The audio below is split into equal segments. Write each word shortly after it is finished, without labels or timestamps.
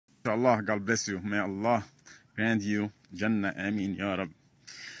Allah, God bless you. May Allah grant you Jannah. Ameen, Ya Rab.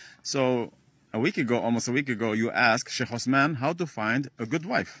 So almost a week ago, you asked Sheikh Osman how to find a good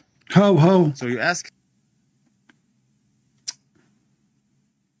wife. How? So you ask.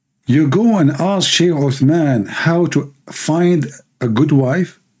 You go and ask Sheikh Osman how to find a good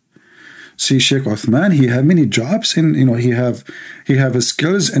wife? See, Sheikh Osman, he have many jobs, and he have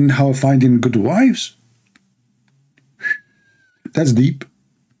skills in how finding good wives. That's deep.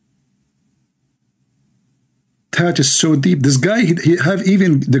 That is so deep. This guy, he have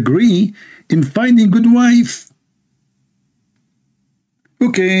even degree in finding good wife.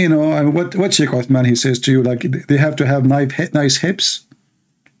 Okay, what Sheikh Osman, he says to you, like they have to have nice hips.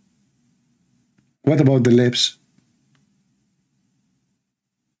 What about the lips?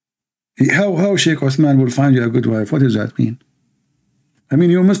 How Sheikh Osman will find you a good wife? What does that mean? I mean,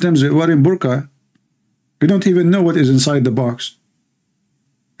 you Muslims who are in burqa, you don't even know what is inside the box.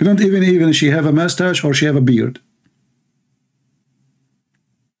 You don't even she have a mustache or she have a beard.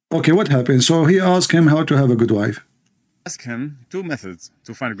 Okay, what happened? So he asked him how to have a good wife. Ask him 2 methods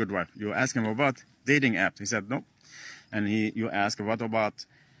to find a good wife. You ask him about dating apps. He said no. And you ask what about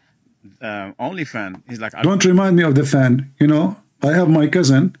OnlyFans. He's like, don't remind me of the fan. I have my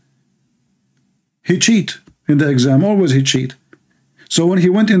cousin. He cheat in the exam. Always he cheat. So when he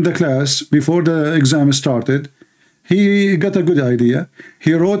went in the class before the exam started, he got a good idea.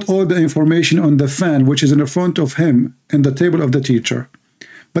 He wrote all the information on the fan, which is in the front of him in the table of the teacher.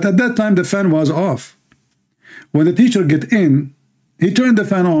 But at that time, the fan was off. When the teacher get in, he turned the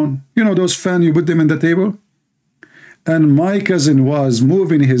fan on. Those fan, you put them in the table? And my cousin was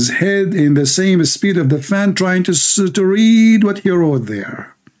moving his head in the same speed of the fan, trying to read what he wrote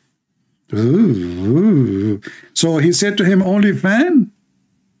there. Ooh. So he said to him, only fan?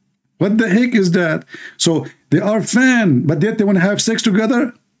 What the heck is that? So they are fan, but yet they want to have sex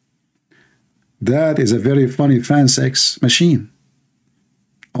together? That is a very funny fan sex machine.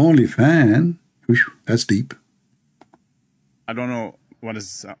 Only fan? That's deep. I don't know what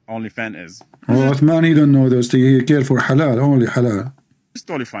is OnlyFans is. Oh, man, you don't know those things. You care for halal, only halal. It's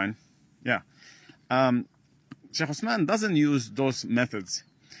totally fine. Yeah. Sheikh Osman doesn't use those methods.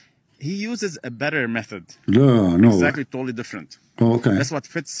 He uses a better method. No. Exactly, totally different. Oh, okay. That's what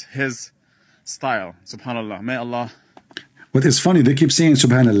fits his style. Subhanallah. May Allah. What is funny, they keep saying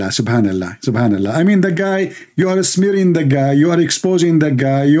subhanallah, subhanallah, subhanallah. I mean, the guy, you are smearing the guy, you are exposing the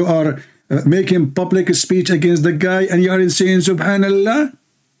guy, you are making public speech against the guy, and you are saying subhanallah.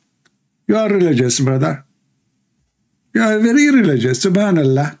 You are religious, brother. You are very religious,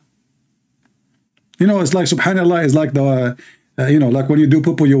 subhanallah. It's like subhanallah is like the like when you do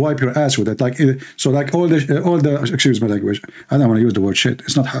poo-poo, you wipe your ass with it. Like all the excuse my language. I don't want to use the word shit.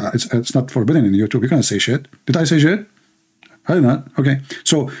 It's not forbidden in YouTube. You can't say shit. Did I say shit? I did not. Okay.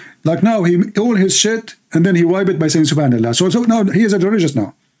 So like now all his shit, and then he wipe it by saying subhanallah. So now he is a religious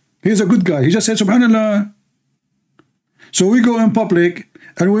now. He is a good guy. He just said subhanallah. So we go in public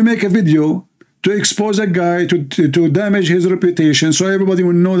and we make a video to expose a guy, to damage his reputation, so everybody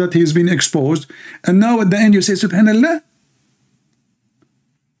will know that he's been exposed. And now at the end you say subhanallah.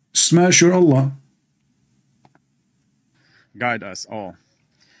 Smash your Allah. Guide us all.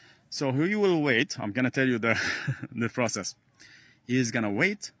 So he will wait. I'm going to tell you the process. He is going to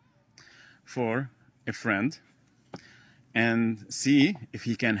wait for a friend and see if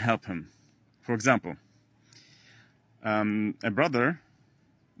he can help him. For example, a brother,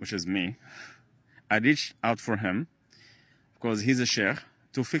 which is me, I reached out for him because he's a sheikh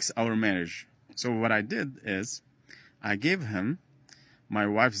to fix our marriage. So what I did is I gave him my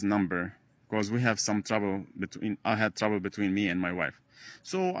wife's number because we have some trouble I had trouble between me and my wife.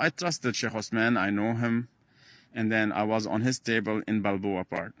 So I trusted Sheikh Osman, I know him, and then I was on his table in Balboa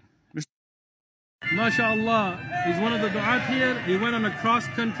Park. MashaAllah, he's one of the du'at here. He went on a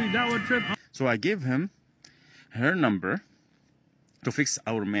cross-country da'wah trip. So I gave him her number to fix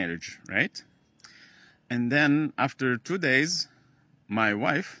our marriage, right? And then after 2 days, my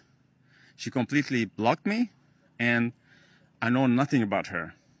wife, she completely blocked me, and I know nothing about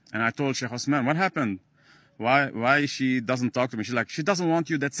her. And I told Sheikh Osman, what happened? Why she doesn't talk to me? She's like, she doesn't want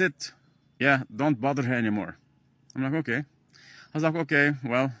you, that's it. Yeah, don't bother her anymore. I'm like, okay. I was like, okay,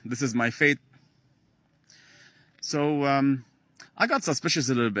 well, this is my fate. So I got suspicious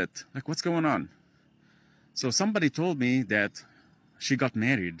a little bit. Like, what's going on? So somebody told me that she got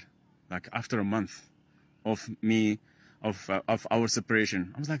married, like after a month of our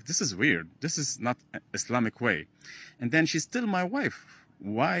separation. I was like, this is weird. This is not Islamic way. And then she's still my wife.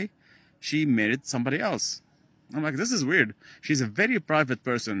 Why she married somebody else? I'm like, this is weird. She's a very private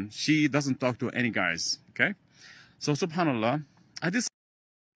person. She doesn't talk to any guys. Okay. So subhanallah, I did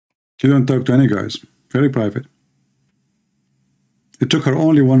She don't talk to any guys. Very private. It took her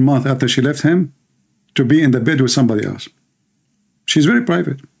only 1 month after she left him to be in the bed with somebody else. She's very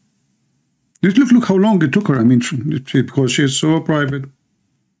private. Look how long it took her. I mean, because she's so private.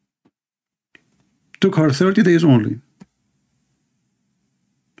 Took her 30 days only.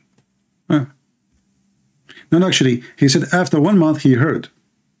 No, actually, he said after 1 month he heard.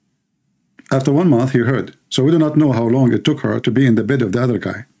 After 1 month he heard. So we do not know how long it took her to be in the bed of the other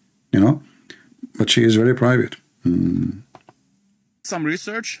guy, you know. But she is very private. Some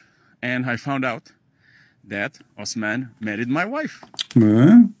research, and I found out that Osman married my wife.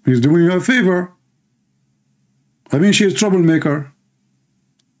 He's doing you a favor. I mean, she is troublemaker.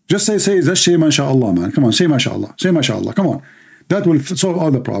 Just say mashallah, man. Come on, say mashallah. Say mashallah. Come on. That will solve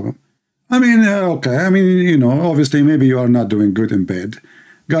all the problem. I mean, okay. I mean, you know, obviously, maybe you are not doing good in bed.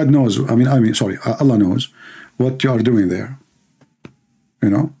 God knows. Sorry, Allah knows what you are doing there. You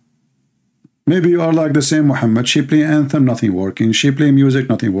know, maybe you are like the same Muhammad. She play anthem, nothing working. She play music,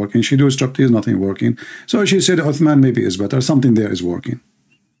 nothing working. She do striptease, nothing working. So she said, Uthman maybe is better. Something there is working.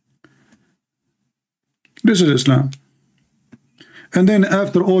 This is Islam. And then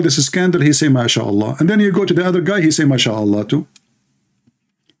after all this scandal, he say, mashallah. And then you go to the other guy, he say, mashallah too.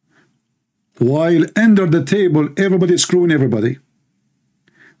 While under the table, everybody is screwing everybody.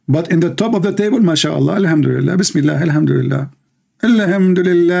 But in the top of the table, mashallah, alhamdulillah, bismillah, alhamdulillah.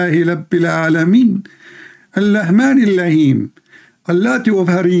 Alhamdulillahi Rabbil Alameen. Al-Rahmanir Rahim. Allati of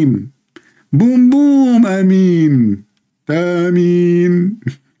Harim. Boom, boom, Ameen. Ameen.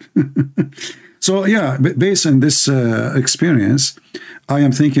 So, yeah, based on this experience, I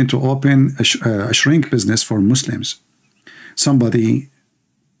am thinking to open a shrink business for Muslims. Somebody,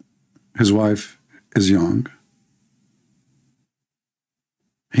 his wife is young.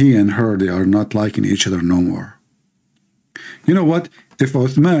 He and her, they are not liking each other no more. You know what? If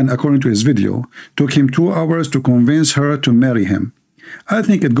Uthman, according to his video, took him 2 hours to convince her to marry him, I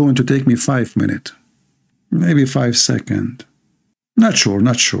think it's going to take me 5 minutes. Maybe 5 seconds. Not sure,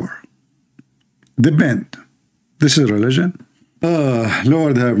 not sure. Depend. This is religion.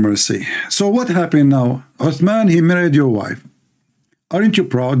 Lord have mercy. So what happened now? Uthman, he married your wife. Aren't you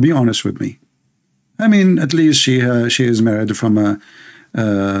proud? Be honest with me. I mean, at least she is married from a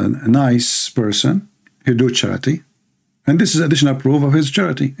nice person. He do charity. And this is additional proof of his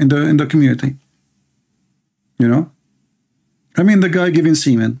charity in the community. You know? I mean, the guy giving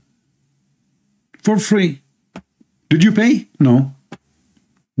semen for free. Did you pay? No.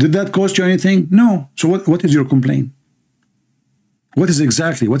 Did that cost you anything? No. So what is your complaint? What is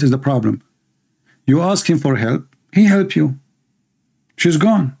the problem? You ask him for help. He helped you. She's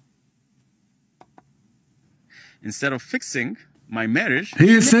gone. Instead of fixing my marriage,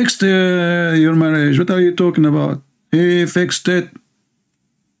 he fixed your marriage. What are you talking about? He fixed it.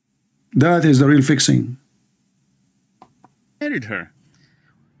 That is the real fixing. Married her.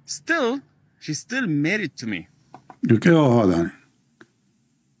 Still, she's still married to me. Okay, hold on.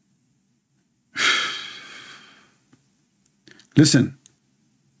 Listen.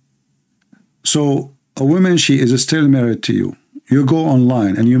 So a woman, she is still married to you. You go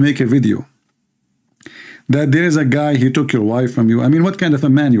online and you make a video that there is a guy, he took your wife from you. I mean, what kind of a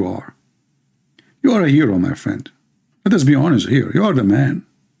man you are? You are a hero, my friend. Let us be honest here. You are the man.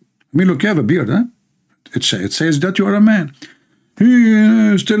 I mean, look, you have a beard, huh? It says that you are a man. He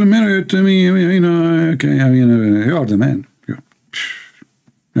is still married to me. You know, okay. I mean, you are the man.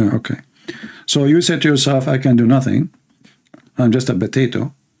 Yeah, okay. So you said to yourself, I can do nothing. I'm just a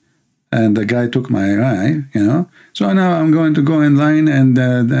potato. And the guy took my eye, you know. So now I'm going to go in line and,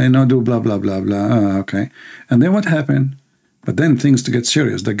 you know, do blah, blah, blah, blah. Okay. And then what happened? But then things to get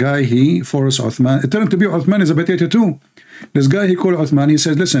serious. The guy, he forced Uthman. It turned out to be Uthman is a potato too. This guy, he called Uthman. He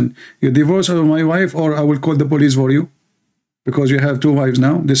says, listen, you divorce my wife or I will call the police for you. Because you have 2 wives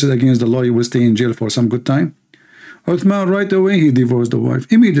now. This is against the law. You will stay in jail for some good time. Uthman, right away, he divorced the wife.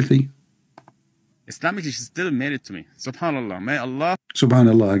 Immediately. Islamically, she's still married to me. Subhanallah. May Allah.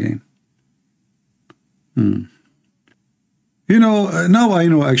 Subhanallah again. You know, now I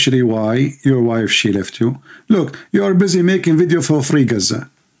know actually why your wife, she left you. Look, you are busy making video for Free Gaza.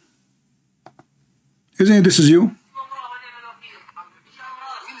 Isn't it this is you?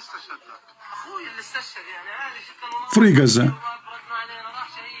 Free Gaza.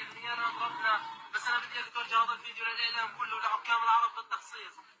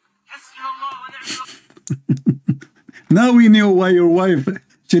 Now we know why your wife,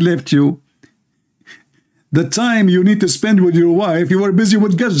 she left you. The time you need to spend with your wife, you were busy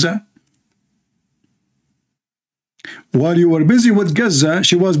with Gaza. While you were busy with Gaza,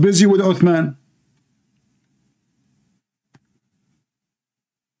 she was busy with Uthman.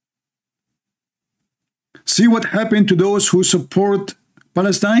 See what happened to those who support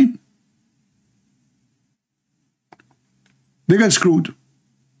Palestine? They got screwed.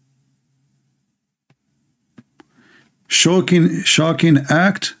 Shocking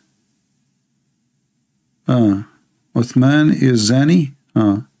act. Uthman is Zani.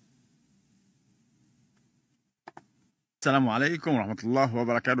 Assalamu alaikum wa rahmatullahi wa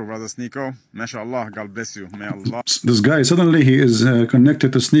barakatuh, brother Sneeko. MashaAllah, God bless you. May Allah. This guy, suddenly he is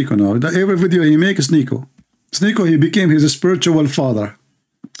connected to Sneeko now. Every video he makes Sneeko. Sneeko, he became his spiritual father.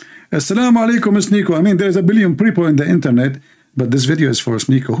 Assalamu alaikum, Sneeko. I mean, there's a billion people in the internet, but this video is for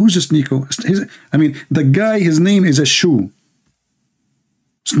Sneeko. Who's a Sneeko? I mean, the guy, his name is a shoe.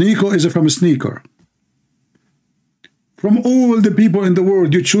 Sneeko is from a sneaker. From all the people in the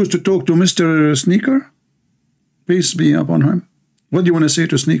world, you choose to talk to Mr. Sneaker? Peace be upon him. What do you want to say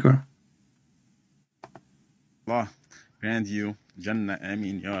to Sneaker? Allah grant you Jannah,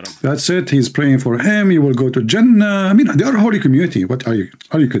 Ameen, Ya Rab. That's it. He's praying for him. You will go to Jannah. I mean, they are a holy community. What are you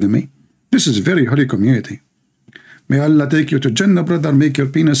kidding me? This is a very holy community. May Allah take you to Jannah, brother. Make your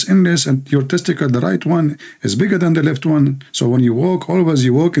penis endless and your testicle, the right one, is bigger than the left one. So when you walk, always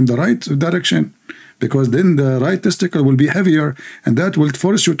you walk in the right direction, because then the right testicle will be heavier, and that will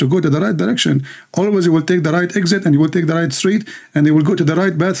force you to go to the right direction. Always you will take the right exit, and you will take the right street, and you will go to the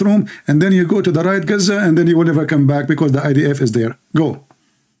right bathroom, and then you go to the right Gaza, and then you will never come back because the IDF is there. Go.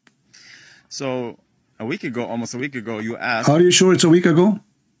 So a week ago, almost a week ago, you asked. Are you sure it's a week ago?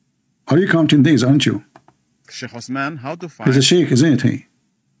 Are you counting days, aren't you? Sheikh Osman, how to find. He's a sheikh, isn't he?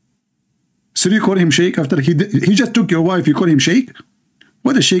 So you call him sheikh after he just took your wife, you call him sheikh?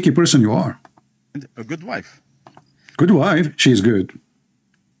 What a shaky person you are. A good wife. Good wife? She's good.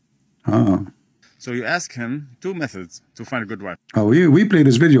 So you ask him 2 methods to find a good wife. Oh, we played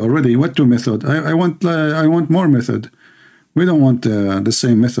this video already. What 2 method? I want more method. We don't want the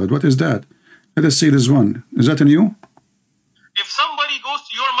same method. What is that? Let us see this one. Is that a new? If somebody goes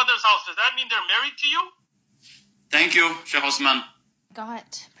to your mother's house, does that mean they're married to you? Thank you, Sheikh Osman.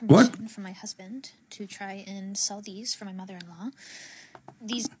 Got permission from my husband to try and sell these for my mother-in-law.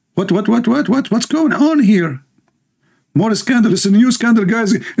 These. What? What's going on here? More scandal. It's a new scandal,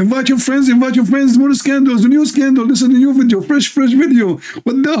 guys. Invite your friends. More scandals. A new scandal. This is a new video. Fresh video.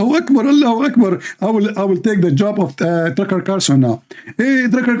 Allahu Akbar. Allahu Akbar. I will take the job of Tucker Carlson now. Hey,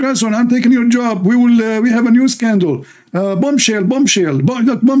 Tucker Carlson, I'm taking your job. We have a new scandal. Bombshell. Bombshell.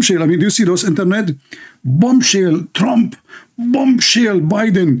 I mean, do you see those internet? Bombshell Trump. Bombshell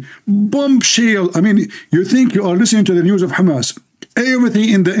Biden. Bombshell. I mean, you think you are listening to the news of Hamas. Everything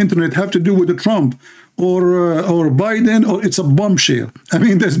in the internet have to do with the Trump or Biden, or it's a bombshell. I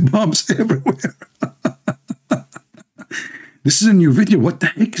mean, there's bombs everywhere. This is a new video. What the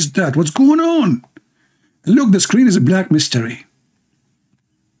heck is that? What's going on? Look, the screen is a black mystery.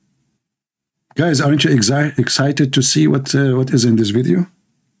 Guys, aren't you excited to see what is in this video?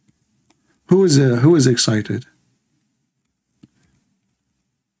 Who is excited?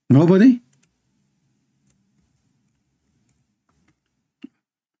 Nobody?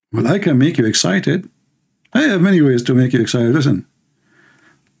 Well, I can make you excited. I have many ways to make you excited. Listen.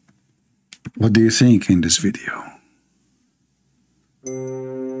 What do you think in this video?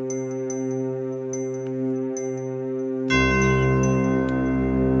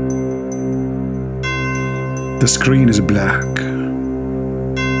 The screen is black.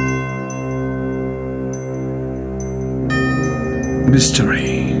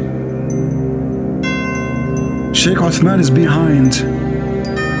 Mystery. Sheikh Uthman is behind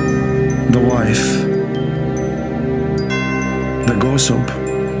the wife, the gossip,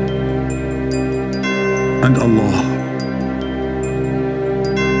 and Allah,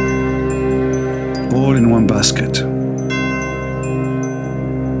 all in one basket.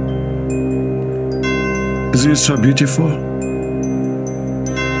 Isn't it so beautiful?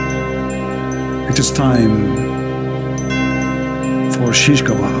 It is time for shish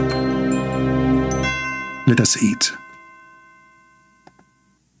kebab. Let us eat.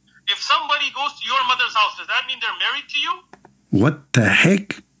 If somebody goes to your mother's house, does that mean they're married to you? What the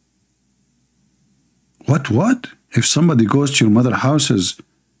heck? What? If somebody goes to your mother's houses,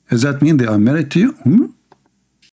 does that mean they are married to you?